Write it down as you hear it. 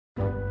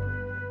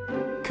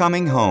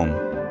Coming home.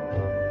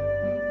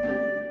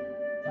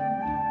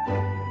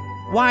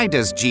 Why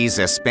does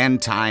Jesus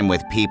spend time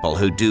with people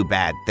who do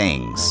bad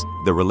things?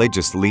 The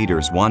religious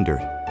leaders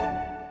wondered.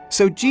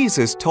 So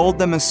Jesus told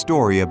them a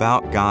story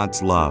about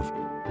God's love.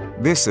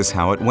 This is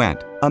how it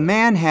went. A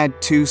man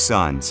had 2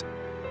 sons.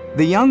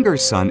 The younger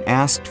son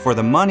asked for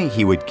the money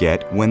he would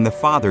get when the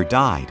father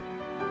died.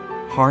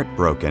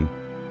 Heartbroken,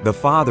 the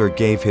father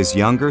gave his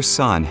younger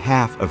son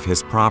half of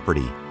his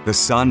property. The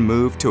son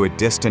moved to a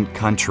distant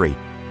country.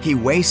 He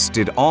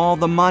wasted all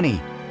the money.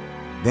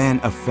 Then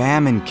a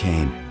famine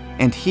came,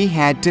 and he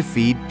had to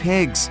feed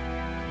pigs.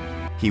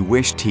 He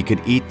wished he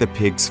could eat the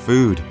pigs'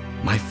 food.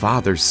 My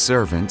father's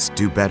servants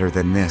do better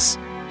than this,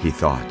 he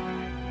thought.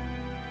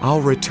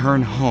 I'll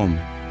return home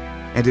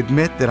and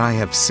admit that I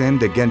have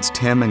sinned against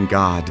him and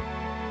God.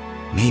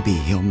 Maybe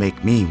he'll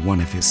make me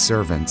one of his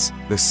servants.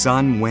 The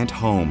son went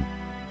home.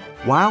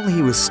 While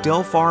he was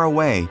still far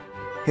away,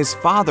 his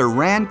father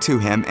ran to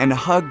him and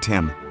hugged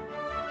him.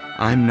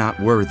 I'm not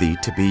worthy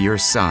to be your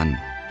son,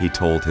 he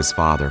told his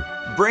father.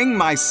 Bring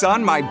my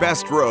son my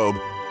best robe,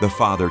 the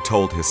father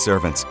told his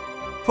servants.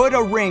 Put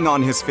a ring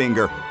on his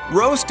finger.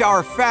 Roast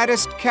our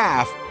fattest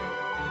calf.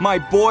 My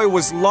boy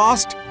was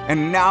lost,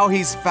 and now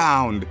he's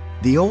found.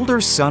 The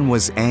older son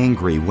was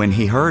angry when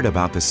he heard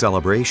about the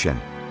celebration.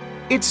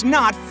 It's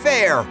not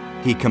fair,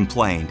 he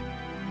complained.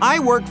 I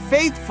work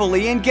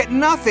faithfully and get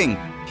nothing.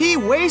 He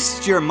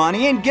wastes your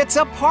money and gets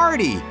a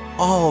party.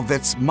 All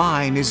that's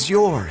mine is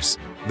yours,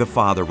 the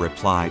father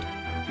replied.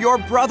 Your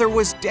brother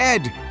was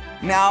dead.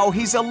 Now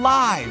he's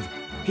alive.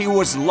 He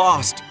was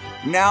lost.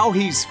 Now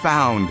he's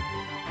found.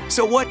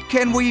 So what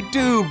can we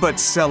do but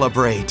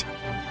celebrate?